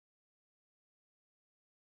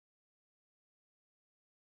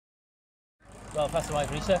Wel, fast yma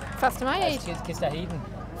Breesha. Fast yma, Eid. Cys da hyd yn?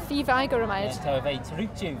 Fi faig o'r ymaid. Ta fe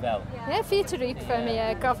trwyd yw fel? Ie, fi trwyd fe mi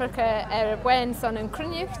gofrach y wen son yn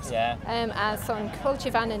crynywt. A son culture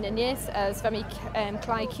Vannin yn yes, as fe mi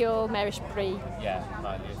clai ciol merish brie. Yeah,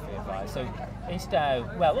 mae'n liw. So, is da,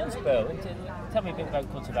 well, what's Bill? Tell me a bit about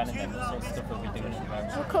Culture Vannin then, what sort of stuff are we doing at the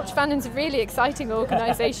moment? Well, Culture Vannin's a really exciting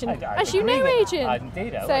organisation, as you know, Adrian.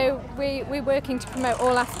 Indeed, so we're working to promote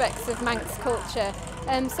all aspects of Manx culture.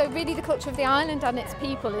 So really the culture of the island and its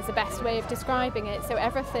people is the best way of describing it. So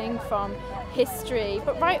everything from history,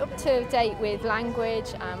 but right up to date with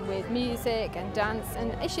language and with music and dance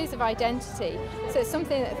and issues of identity. So it's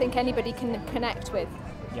something that I think anybody can connect with.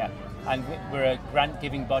 Yeah, and we're a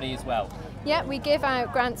grant-giving body as well. Yeah, we give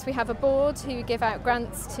out grants. We have a board who give out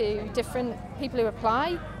grants to different people who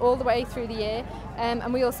apply all the way through the year.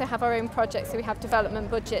 And we also have our own projects, so we have development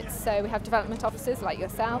budgets. So we have development officers like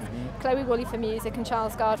yourself, Chloe Woolley for music and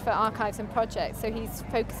Charles Gard for archives and projects. So he's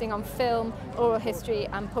focusing on film, oral history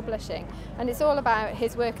and publishing. And it's all about,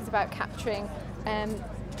 his work is about capturing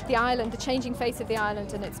the island, the changing face of the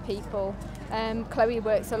island and its people. Chloe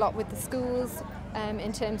works a lot with the schools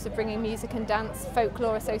in terms of bringing music and dance,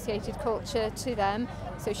 folklore associated culture to them.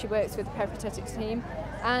 So she works with the peripatetic team.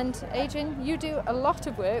 And Adrian, you do a lot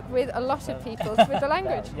of work with a lot of people with the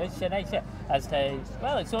language. Yes, nice. As to,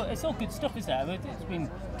 well, it's all good stuff, isn't it? I mean,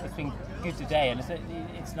 it's been good today, and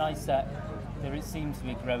it's nice that there seems to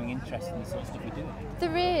be a growing interest in the sort of stuff we do.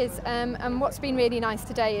 There is, and what's been really nice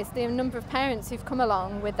today is the number of parents who've come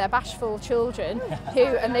along with their bashful children,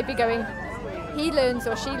 and they'd be going, he learns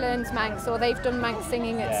or she learns Manx, or they've done Manx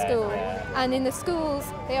singing at school. And in the schools,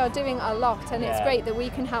 they are doing a lot, and it's great that we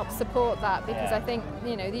can help support that, because I think,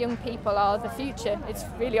 you know, the young people are the future. It's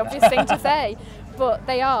a really obvious thing to say, but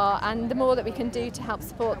they are, and the more that we can do to help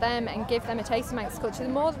support them and give them a taste of Manx culture, the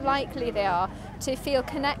more likely they are to feel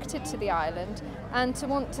connected to the island and to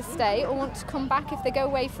want to stay or want to come back if they go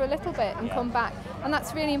away for a little bit and come back. And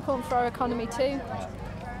that's really important for our economy too.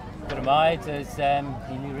 Good night, as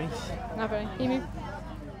Himu Reach. Himu.